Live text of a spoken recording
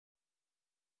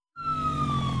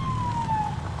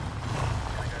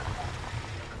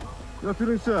Good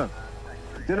afternoon, sir.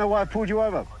 Don't know why I pulled you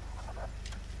over.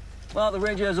 Well, the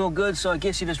radio's all good, so I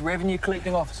guess you're just revenue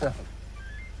collecting officer.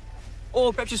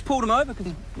 Or perhaps just pulled him over because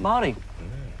he's Marty.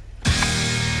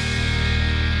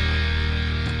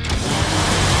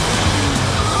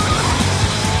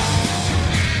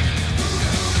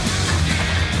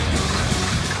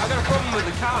 I got a problem with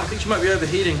the car. I think she might be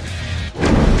overheating.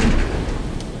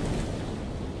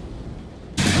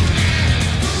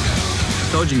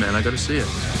 Told you, man. I got to see it.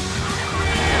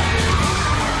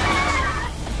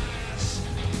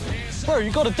 Bro,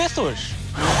 you got a death wish.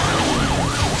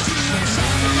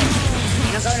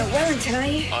 You're not going to Warrington,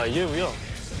 are you? Yeah.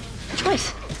 Choice.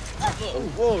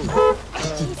 Whoa.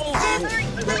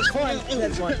 That's fine.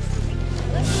 That's fine.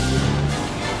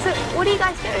 So, what do you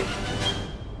guys do?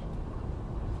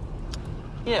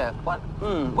 Yeah, what?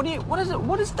 What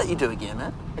is it that you do again,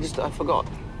 man? I forgot.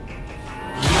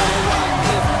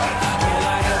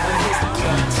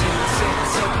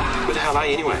 Where the hell are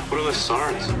you anyway? What are those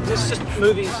sirens? It's just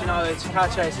movies, you know, it's car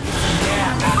chasing.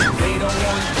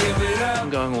 I'm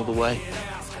going all the way.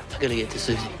 I gotta get to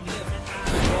Susie.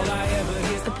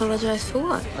 Apologise for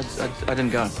what? I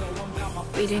didn't go.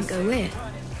 We didn't go where?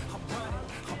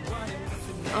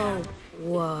 Oh,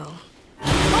 whoa.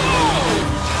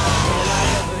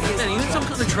 Man, you in some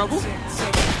kind of trouble?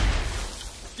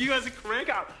 You guys are correct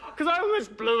up. Because I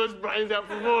almost blew his brains out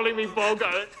for falling me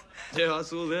Bogo. Yeah, I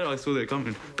saw that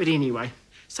coming. But anyway,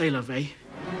 say la vie.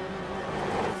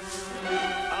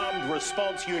 Armed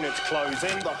response units close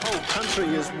in. The whole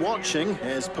country is watching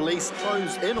as police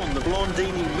close in on the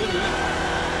Blondini Mini.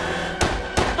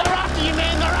 They're after you,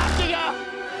 man! They're after you!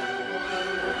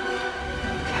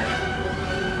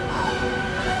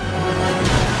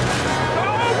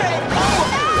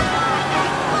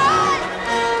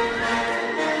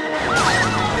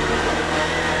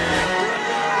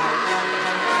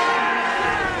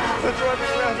 They're driving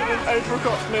around in an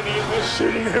apricot mini and they're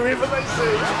shooting whoever they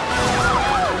see.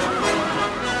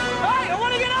 Hey, I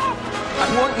want to get off! I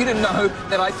want you to know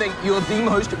that I think you're the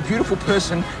most beautiful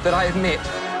person that I have met.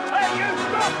 Hey, you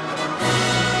stop!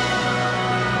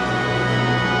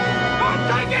 I'm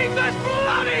taking this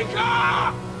bloody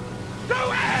car to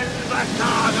end the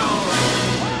cargo!